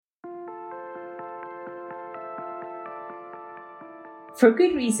For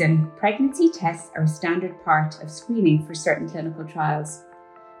good reason, pregnancy tests are a standard part of screening for certain clinical trials.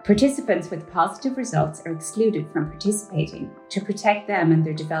 Participants with positive results are excluded from participating to protect them and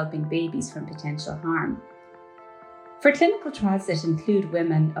their developing babies from potential harm. For clinical trials that include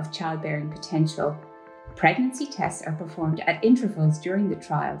women of childbearing potential, pregnancy tests are performed at intervals during the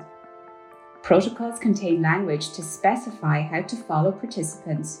trial. Protocols contain language to specify how to follow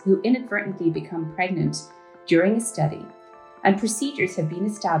participants who inadvertently become pregnant during a study, and procedures have been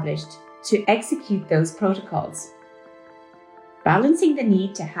established to execute those protocols. Balancing the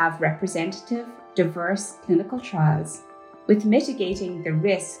need to have representative, diverse clinical trials with mitigating the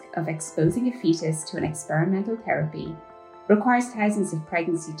risk of exposing a fetus to an experimental therapy requires thousands of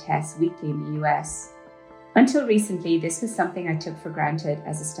pregnancy tests weekly in the US. Until recently, this was something I took for granted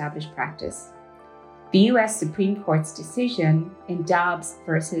as established practice. The US Supreme Court's decision in Dobbs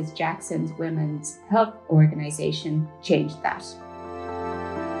versus Jackson's Women's Health Organization changed that.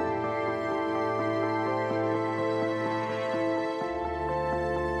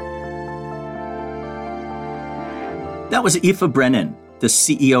 That was Aoife Brennan, the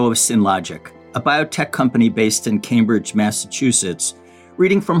CEO of Synlogic, a biotech company based in Cambridge, Massachusetts,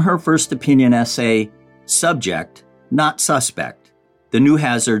 reading from her first opinion essay, Subject, Not Suspect, The New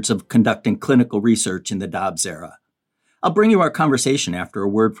Hazards of Conducting Clinical Research in the Dobbs Era. I'll bring you our conversation after a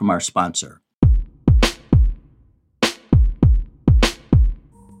word from our sponsor.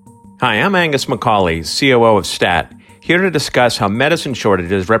 Hi, I'm Angus McCauley, COO of STAT, here to discuss how medicine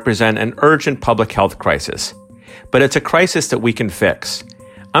shortages represent an urgent public health crisis. But it's a crisis that we can fix.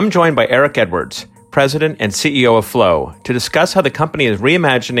 I'm joined by Eric Edwards, President and CEO of Flow, to discuss how the company is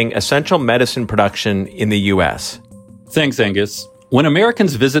reimagining essential medicine production in the U.S. Thanks, Angus. When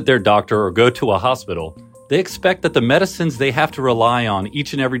Americans visit their doctor or go to a hospital, they expect that the medicines they have to rely on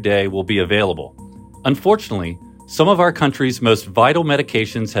each and every day will be available. Unfortunately, some of our country's most vital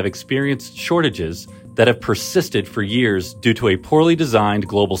medications have experienced shortages that have persisted for years due to a poorly designed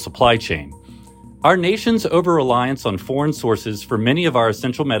global supply chain. Our nation's over-reliance on foreign sources for many of our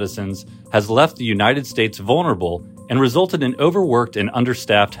essential medicines has left the United States vulnerable and resulted in overworked and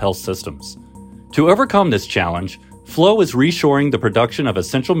understaffed health systems. To overcome this challenge, Flow is reshoring the production of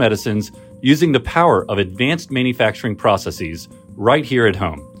essential medicines using the power of advanced manufacturing processes right here at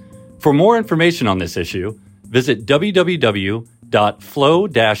home. For more information on this issue, visit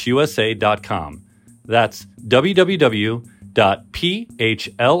www.flow-usa.com. That's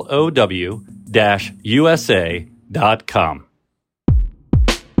www.plow-usa.com.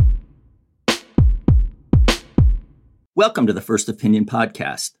 Welcome to the First Opinion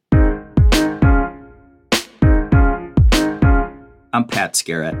Podcast. I'm Pat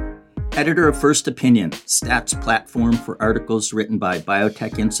Scarrett, editor of First Opinion, STAT's platform for articles written by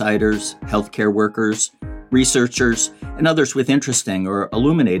biotech insiders, healthcare workers, researchers, and others with interesting or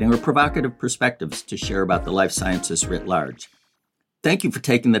illuminating or provocative perspectives to share about the life sciences writ large. Thank you for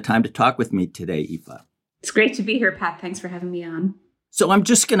taking the time to talk with me today, Aoife. It's great to be here, Pat. Thanks for having me on. So I'm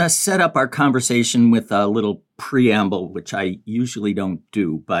just going to set up our conversation with a little preamble, which I usually don't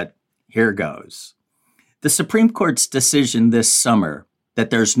do, but here goes. The Supreme Court's decision this summer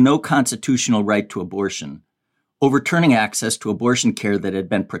that there's no constitutional right to abortion, overturning access to abortion care that had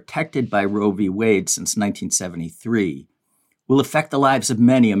been protected by Roe v. Wade since 1973, will affect the lives of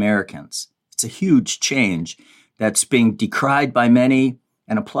many Americans. It's a huge change that's being decried by many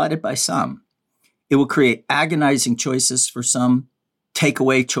and applauded by some. It will create agonizing choices for some, take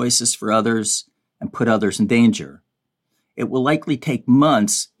away choices for others, and put others in danger. It will likely take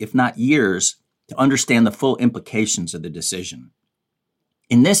months, if not years, to understand the full implications of the decision.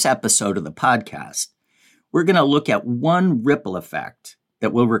 In this episode of the podcast, we're going to look at one ripple effect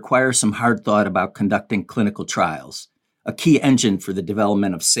that will require some hard thought about conducting clinical trials, a key engine for the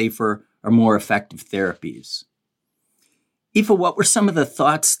development of safer or more effective therapies. Aoife, what were some of the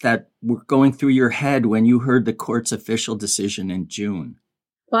thoughts that were going through your head when you heard the court's official decision in June?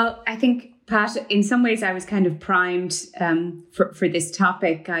 Well, I think, Pat, in some ways I was kind of primed for this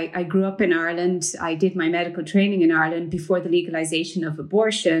topic. I grew up in Ireland. I did my medical training in Ireland before the legalization of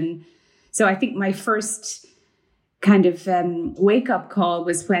abortion. So I think my first kind of wake-up call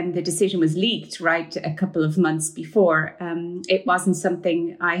was when the decision was leaked, right, a couple of months before. It wasn't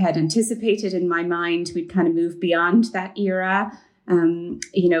something I had anticipated in my mind. We'd kind of moved beyond that era.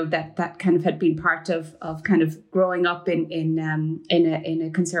 That kind of had been part of kind of growing up in a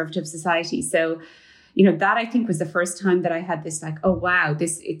conservative society. So, that I think was the first time that I had this like, oh wow,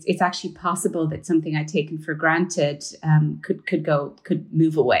 it's actually possible that something I'd taken for granted could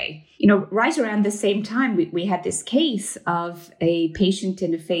move away. Right around the same time, we had this case of a patient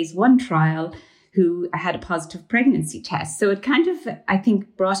in a phase 1 trial who had a positive pregnancy test. So it kind of, I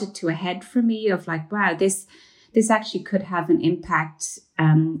think, brought it to a head for me of like, wow, this actually could have an impact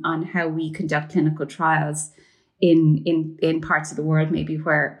on how we conduct clinical trials in parts of the world, maybe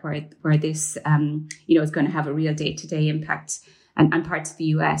where this is going to have a real day-to-day impact, and parts of the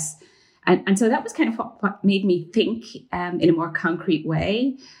US. And so that was kind of what made me think in a more concrete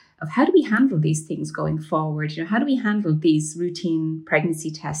way of how do we handle these things going forward? How do we handle these routine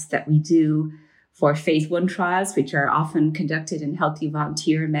pregnancy tests that we do for phase 1 trials, which are often conducted in healthy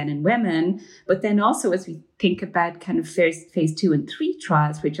volunteer men and women, but then also as we think about kind of phase 2 and 3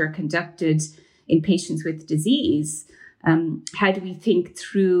 trials, which are conducted in patients with disease, how do we think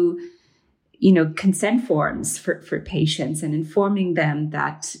through, consent forms for patients and informing them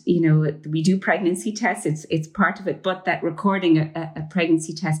that, we do pregnancy tests, it's part of it, but that recording a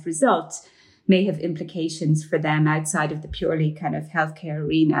pregnancy test result may have implications for them outside of the purely kind of healthcare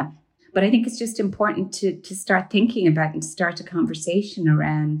arena. But I think it's just important to start thinking about and start a conversation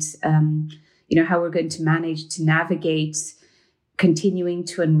around, how we're going to manage to navigate continuing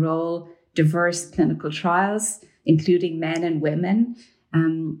to enroll diverse clinical trials, including men and women,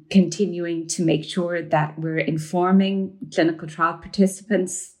 continuing to make sure that we're informing clinical trial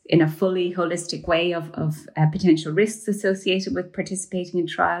participants in a fully holistic way of potential risks associated with participating in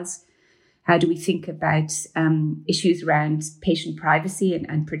trials. How do we think about issues around patient privacy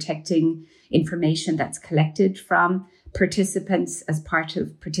and protecting information that's collected from participants as part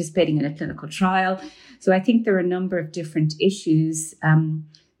of participating in a clinical trial? So I think there are a number of different issues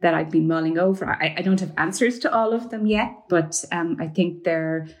that I've been mulling over. I don't have answers to all of them yet, but I think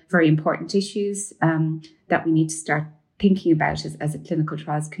they're very important issues that we need to start thinking about as a clinical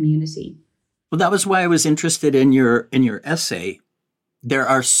trials community. Well, that was why I was interested in your essay. There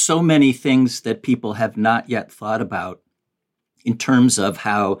are so many things that people have not yet thought about in terms of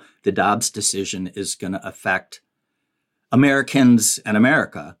how the Dobbs decision is going to affect Americans and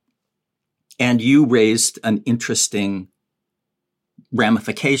America. And you raised an interesting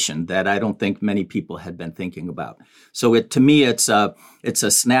ramification that I don't think many people had been thinking about. So to me, it's a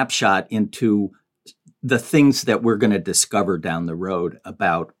snapshot into the things that we're going to discover down the road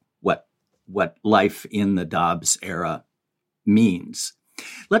about what life in the Dobbs era means.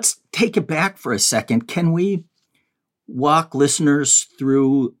 Let's take it back for a second. Can we walk listeners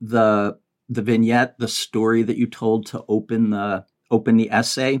through the vignette, the story that you told to open the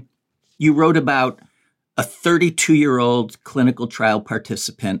essay? You wrote about a 32-year-old clinical trial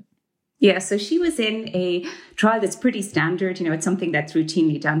participant. Yeah, so she was in a trial that's pretty standard. It's something that's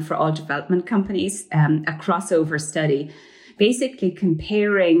routinely done for all development companies, a crossover study, basically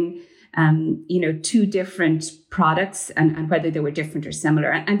comparing two different products and whether they were different or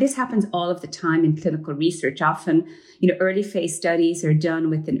similar. And this happens all of the time in clinical research. Often, early phase studies are done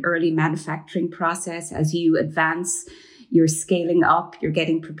with an early manufacturing process. As you advance, you're scaling up, you're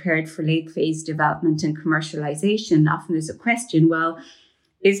getting prepared for late phase development and commercialization. Often there's a question, well,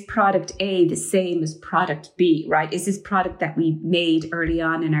 is product A the same as product B, right? Is this product that we made early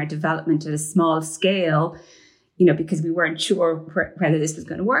on in our development at a small scale, because we weren't sure whether this was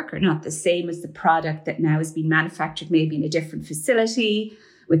going to work or not, the same as the product that now is being manufactured maybe in a different facility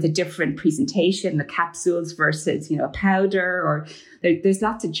with a different presentation, the capsules versus, a powder, or there's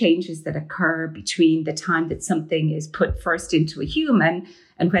lots of changes that occur between the time that something is put first into a human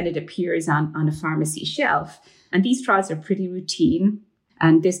and when it appears on a pharmacy shelf. And these trials are pretty routine.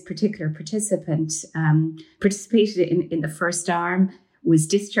 And this particular participant participated in the first arm, was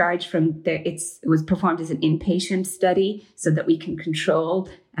discharged from it was performed as an inpatient study so that we can control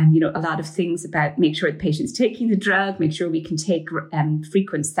a lot of things about make sure the patient's taking the drug, make sure we can take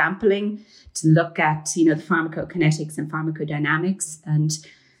frequent sampling to look at, the pharmacokinetics and pharmacodynamics. And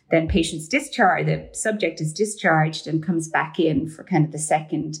then patients discharge, the subject is discharged and comes back in for kind of the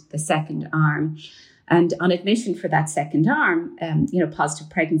second arm. And on admission for that second arm, positive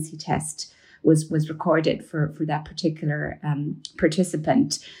pregnancy test was recorded for that particular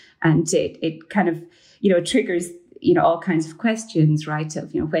participant. And it kind of, triggers, all kinds of questions, right?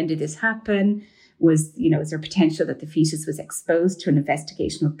 Of, when did this happen? Is there potential that the fetus was exposed to an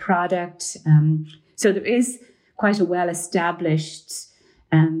investigational product? So there is quite a well-established,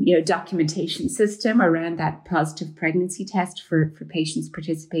 documentation system around that positive pregnancy test for patients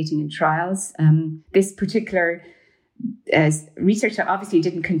participating in trials. This particular researcher obviously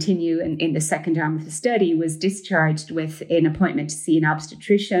didn't continue in the second arm of the study, was discharged with an appointment to see an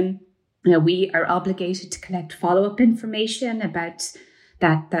obstetrician. We are obligated to collect follow-up information about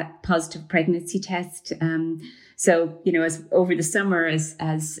that positive pregnancy test. So, as over the summer, as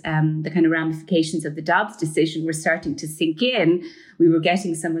the kind of ramifications of the Dobbs decision were starting to sink in, we were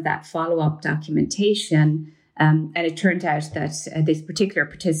getting some of that follow-up documentation. And it turned out that this particular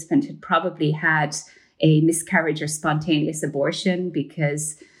participant had probably had a miscarriage or spontaneous abortion,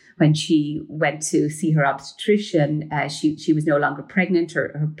 because when she went to see her obstetrician, she was no longer pregnant,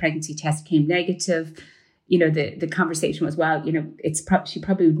 or her pregnancy test came negative. The conversation was, well, she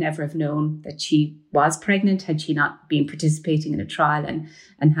probably would never have known that she was pregnant had she not been participating in a trial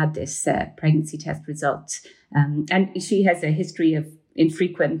and had this pregnancy test result. And she has a history of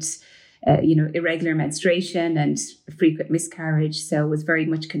infrequent, irregular menstruation and frequent miscarriage. So it was very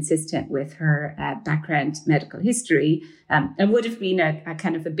much consistent with her background medical history, and would have been a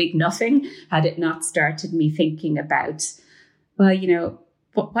kind of a big nothing had it not started me thinking about, well,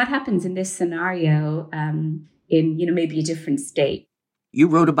 what happens in this scenario in maybe a different state. You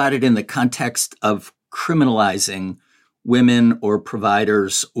wrote about it in the context of criminalizing women or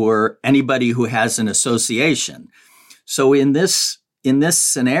providers or anybody who has an association. So in this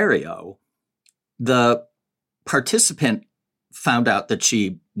scenario, the participant found out that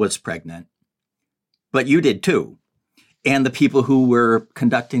she was pregnant, but you did too, and the people who were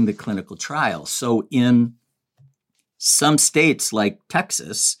conducting the clinical trial. So in some states like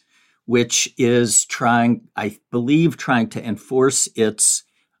Texas, which is trying to enforce its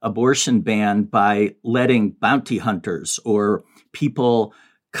abortion ban by letting bounty hunters or people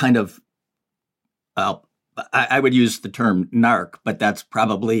kind of, I would use the term narc, but that's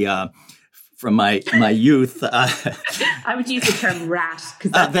probably from my youth. I would use the term rat.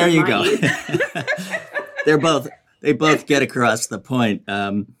 There you go. They both get across the point.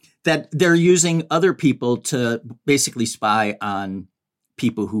 That they're using other people to basically spy on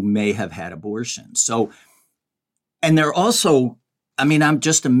people who may have had abortions. So, and they're also, I'm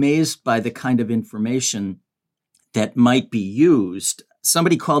just amazed by the kind of information that might be used.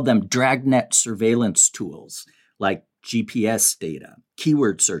 Somebody called them dragnet surveillance tools, like GPS data,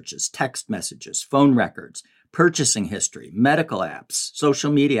 keyword searches, text messages, phone records, purchasing history, medical apps,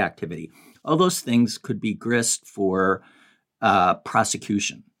 social media activity. All those things could be grist for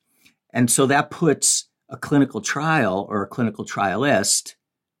prosecution. And so that puts a clinical trial or a clinical trialist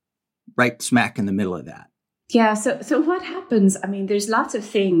right smack in the middle of that. Yeah. So what happens? There's lots of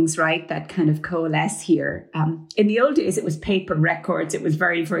things, right, that kind of coalesce here. In the old days, it was paper records. It was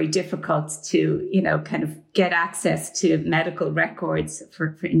very, very difficult to, kind of get access to medical records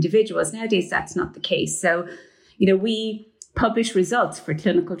for individuals. Nowadays, that's not the case. So, we publish results for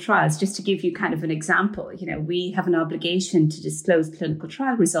clinical trials. Just to give you kind of an example, we have an obligation to disclose clinical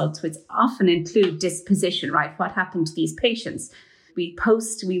trial results, which often include disposition, right? What happened to these patients? We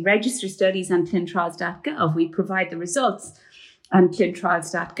register studies on clinicaltrials.gov. We provide the results on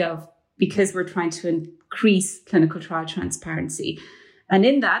clinicaltrials.gov because we're trying to increase clinical trial transparency. And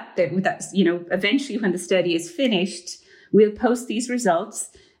in that's, eventually when the study is finished, we'll post these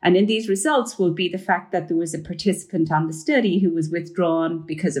results. And in these results will be the fact that there was a participant on the study who was withdrawn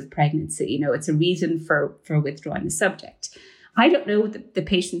because of pregnancy. It's a reason for withdrawing the subject. I don't know the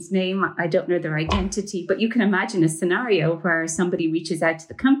patient's name. I don't know their identity, but you can imagine a scenario where somebody reaches out to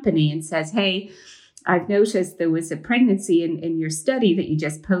the company and says, hey, I've noticed there was a pregnancy in your study that you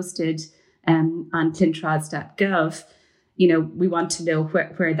just posted on clinicaltrials.gov. We want to know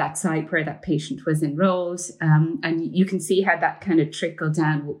where that patient was enrolled. And you can see how that kind of trickle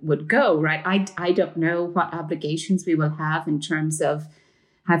down would go, right? I don't know what obligations we will have in terms of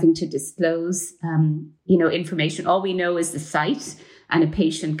having to disclose, information. All we know is the site and a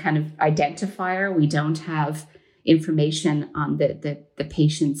patient kind of identifier. We don't have information on the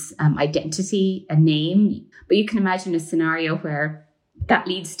patient's identity, a name. But you can imagine a scenario where that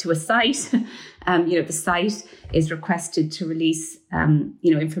leads to a site. The site is requested to release,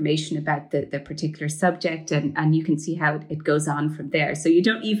 information about the particular subject, and you can see how it goes on from there. So you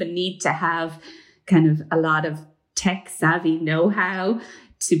don't even need to have kind of a lot of tech savvy know-how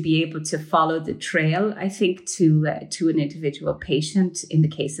to be able to follow the trail, I think, to an individual patient in the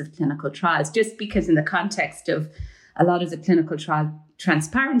case of clinical trials, just because in the context of a lot of the clinical trial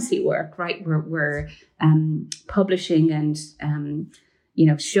transparency work, right, we're publishing and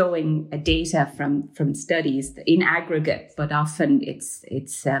showing data from studies in aggregate, but often it's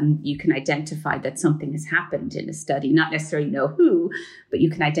you can identify that something has happened in a study, not necessarily know who, but you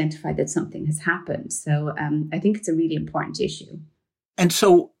can identify that something has happened. So I think it's a really important issue. And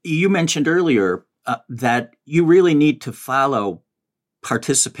so you mentioned earlier that you really need to follow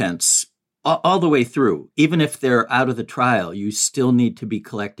participants all the way through. Even if they're out of the trial, you still need to be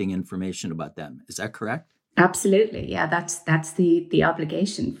collecting information about them. Is that correct? Absolutely. Yeah, that's the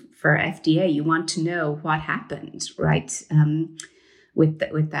obligation for FDA. You want to know what happened, right, with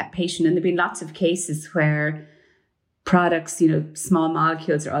that patient. And there've been lots of cases where products, small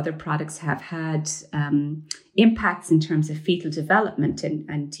molecules or other products have had impacts in terms of fetal development, and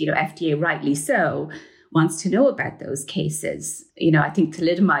FDA, rightly so, wants to know about those cases. I think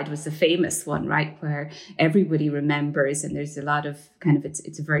thalidomide was a famous one, right, where everybody remembers, and there's a lot of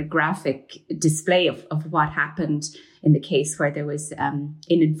it's a very graphic display of what happened in the case where there was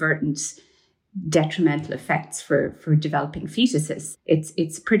inadvertent detrimental effects for developing fetuses.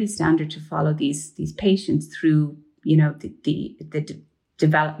 It's pretty standard to follow these patients through the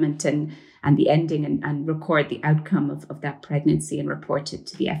development and the ending, and record the outcome of that pregnancy and report it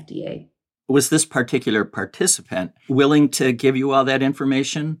to the FDA. Was this particular participant willing to give you all that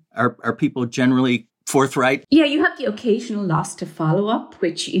information? Are people generally forthright? Yeah, you have the occasional loss to follow up,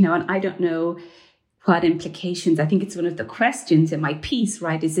 which, and I don't know what implications. I think it's one of the questions in my piece,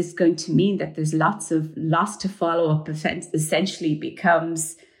 right? Is this going to mean that there's lots of loss to follow up offense essentially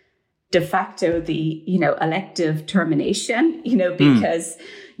becomes de facto the, elective termination, because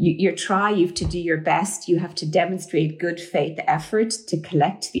you have to do your best. You have to demonstrate good faith effort to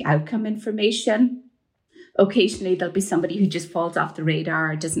collect the outcome information. Occasionally, there'll be somebody who just falls off the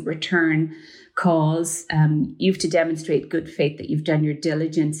radar or doesn't return calls. You have to demonstrate good faith that you've done your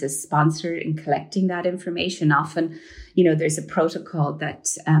diligence as sponsor in collecting that information. Often, there's a protocol that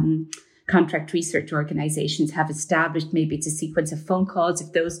contract research organizations have established. Maybe it's a sequence of phone calls.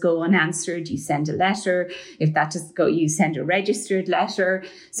 If those go unanswered, you send a letter. If that doesn't go, you send a registered letter,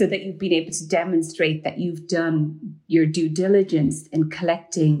 so that you've been able to demonstrate that you've done your due diligence in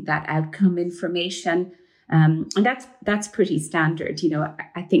collecting that outcome information. And that's pretty standard.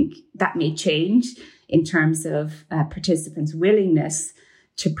 I think that may change in terms of participants' willingness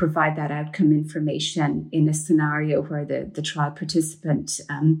to provide that outcome information in a scenario where the trial participant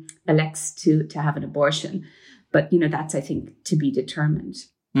elects to have an abortion. But, that's, I think, to be determined.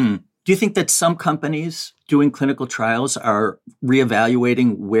 Do you think that some companies doing clinical trials are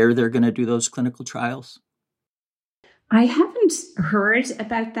reevaluating where they're going to do those clinical trials? I haven't heard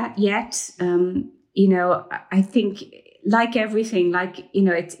about that yet. I think, like everything,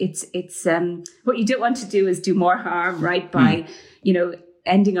 it's what you don't want to do is do more harm, right? By,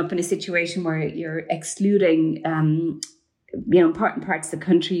 ending up in a situation where you're excluding, important parts of the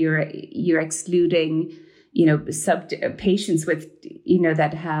country, you're excluding, patients with,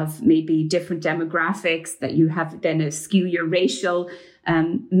 that have maybe different demographics, that you have then skew your racial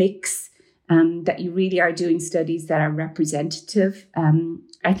mix, that you really are doing studies that are representative.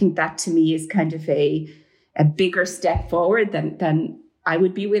 I think that to me is kind of a bigger step forward than I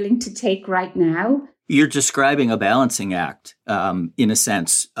would be willing to take right now. You're describing a balancing act, in a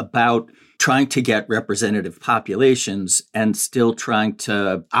sense, about trying to get representative populations and still trying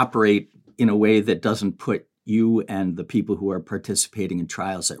to operate in a way that doesn't put you and the people who are participating in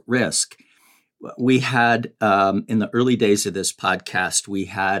trials at risk. We had, in the early days of this podcast, we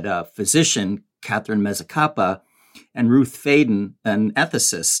had a physician, Catherine Mezzacapa, and Ruth Faden, an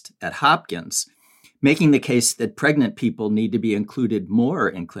ethicist at Hopkins, making the case that pregnant people need to be included more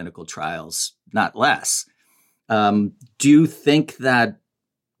in clinical trials, not less. Do you think that,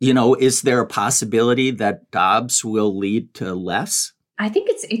 is there a possibility that Dobbs will lead to less? I think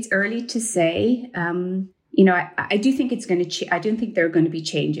it's early to say. I do think it's going to. I don't think there are going to be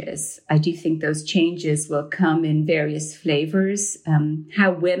changes. I do think those changes will come in various flavors.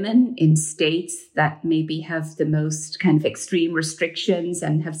 How women in states that maybe have the most kind of extreme restrictions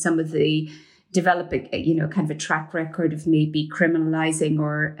and have some of the developing, kind of a track record of maybe criminalizing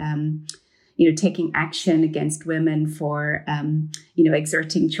or, taking action against women for,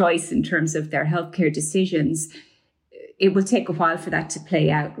 exerting choice in terms of their healthcare decisions. It will take a while for that to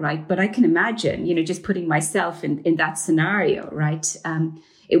play out, right? But I can imagine, just putting myself in that scenario, right?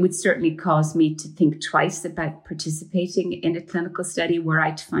 It would certainly cause me to think twice about participating in a clinical study were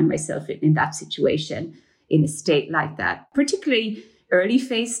I to find myself in that situation in a state like that, particularly early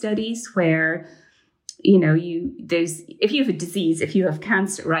phase studies where, if you have a disease, if you have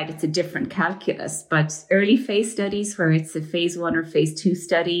cancer, right, it's a different calculus. But early phase studies where it's a phase 1 or phase 2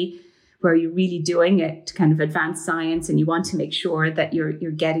 study, where you're really doing it to kind of advanced science and you want to make sure that you're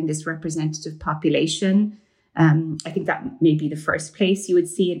getting this representative population. I think that may be the first place you would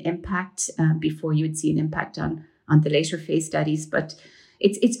see an impact before you would see an impact on the later phase studies. But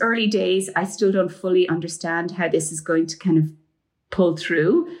it's early days. I still don't fully understand how this is going to kind of pull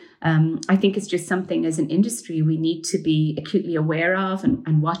through. I think it's just something as an industry we need to be acutely aware of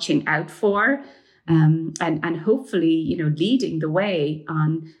and watching out for, and hopefully, leading the way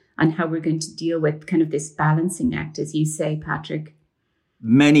on on how we're going to deal with kind of this balancing act, as you say, Patrick.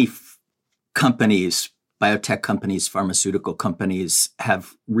 Many companies, biotech companies, pharmaceutical companies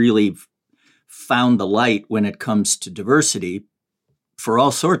have really found the light when it comes to diversity for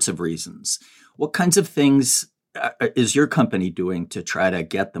all sorts of reasons. What kinds of things is your company doing to try to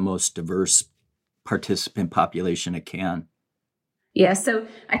get the most diverse participant population it can? Yeah, so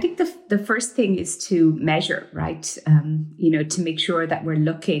I think the first thing is to measure, right? To make sure that we're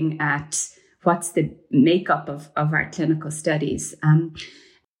looking at what's the makeup of our clinical studies.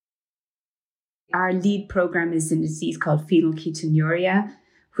 Our lead program is in a disease called phenylketonuria,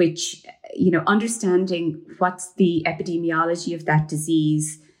 which, understanding what's the epidemiology of that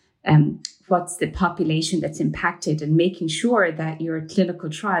disease, what's the population that's impacted, and making sure that your clinical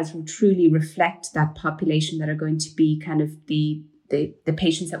trials will truly reflect that population that are going to be kind of the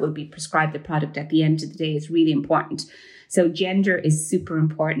patients that will be prescribed the product at the end of the day is really important. So gender is super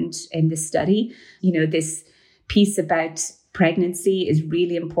important in this study. This piece about pregnancy is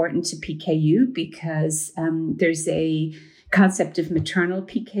really important to PKU because there's a concept of maternal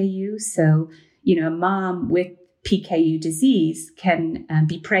PKU. So, a mom with PKU disease can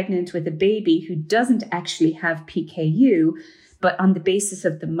be pregnant with a baby who doesn't actually have PKU, but on the basis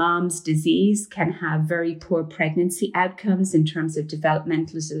of the mom's disease can have very poor pregnancy outcomes in terms of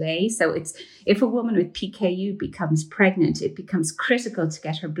developmental delay. So if a woman with PKU becomes pregnant, it becomes critical to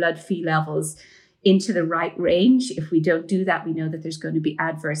get her blood Phe levels into the right range. If we don't do that, we know that there's going to be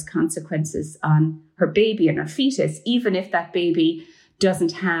adverse consequences on her baby and her fetus, even if that baby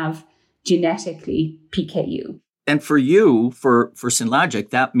doesn't have genetically PKU. And for you, for Synlogic,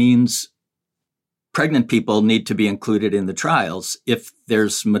 that means pregnant people need to be included in the trials if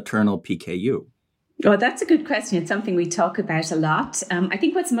there's maternal PKU. Oh, that's a good question. It's something we talk about a lot. I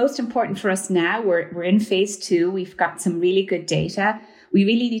think what's most important for us now, we're in phase 2. We've got some really good data. We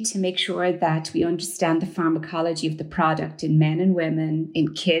really need to make sure that we understand the pharmacology of the product in men and women,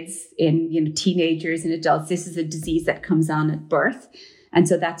 in kids, in teenagers and adults. This is a disease that comes on at birth. And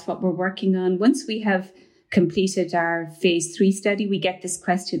so that's what we're working on. Once we have completed our phase 3 study, we get this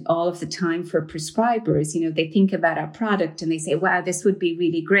question all of the time for prescribers. They think about our product and they say, wow, this would be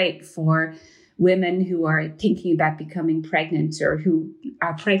really great for women who are thinking about becoming pregnant or who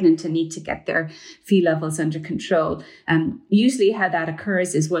are pregnant and need to get their Phe levels under control. Usually how that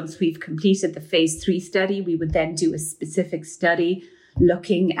occurs is once we've completed the phase 3 study, we would then do a specific study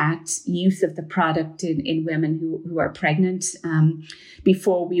looking at use of the product in women who are pregnant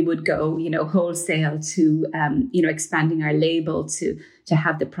before we would go, wholesale to, expanding our label to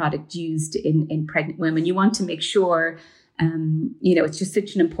have the product used in pregnant women. You want to make sure it's just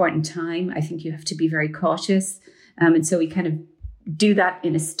such an important time. I think you have to be very cautious. And so we kind of do that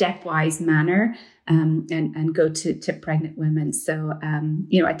in a stepwise manner and go to pregnant women. So,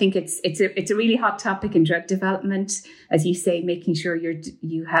 I think it's a really hot topic in drug development, as you say, making sure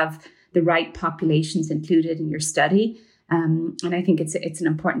you have the right populations included in your study. And I think it's an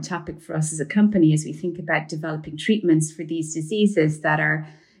important topic for us as a company as we think about developing treatments for these diseases that are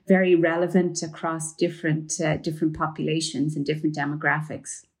very relevant across different populations and different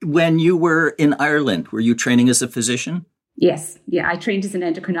demographics. When you were in Ireland, were you training as a physician? Yes. Yeah. I trained as an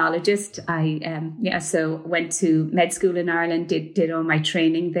endocrinologist. So went to med school in Ireland, did all my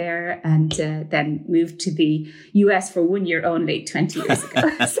training there, and then moved to the US for 1 year only 20 years ago.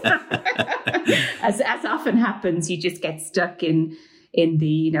 So, as often happens, you just get stuck in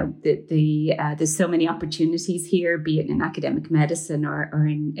the there's so many opportunities here, be it in academic medicine or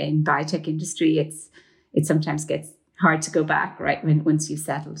in biotech industry. It sometimes gets hard to go back, right, once you've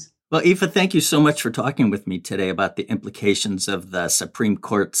settled. Well, Aoife, thank you so much for talking with me today about the implications of the Supreme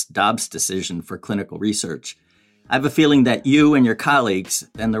Court's Dobbs decision for clinical research. I have a feeling that you and your colleagues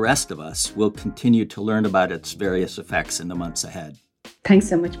and the rest of us will continue to learn about its various effects in the months ahead. Thanks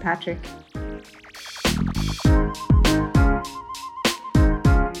so much, Patrick.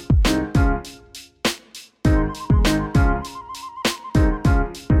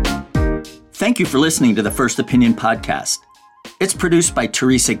 Thank you for listening to the First Opinion podcast. It's produced by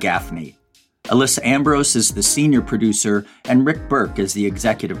Teresa Gaffney. Alyssa Ambrose is the senior producer, and Rick Burke is the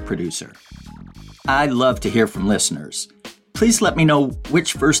executive producer. I'd love to hear from listeners. Please let me know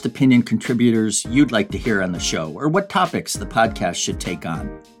which First Opinion contributors you'd like to hear on the show, or what topics the podcast should take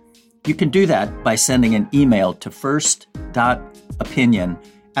on. You can do that by sending an email to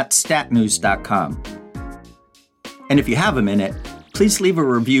first.opinion@statnews.com. And if you have a minute, please leave a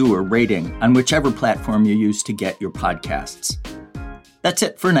review or rating on whichever platform you use to get your podcasts. That's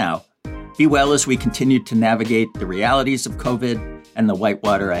it for now. Be well as we continue to navigate the realities of COVID and the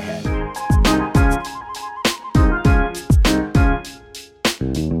whitewater ahead.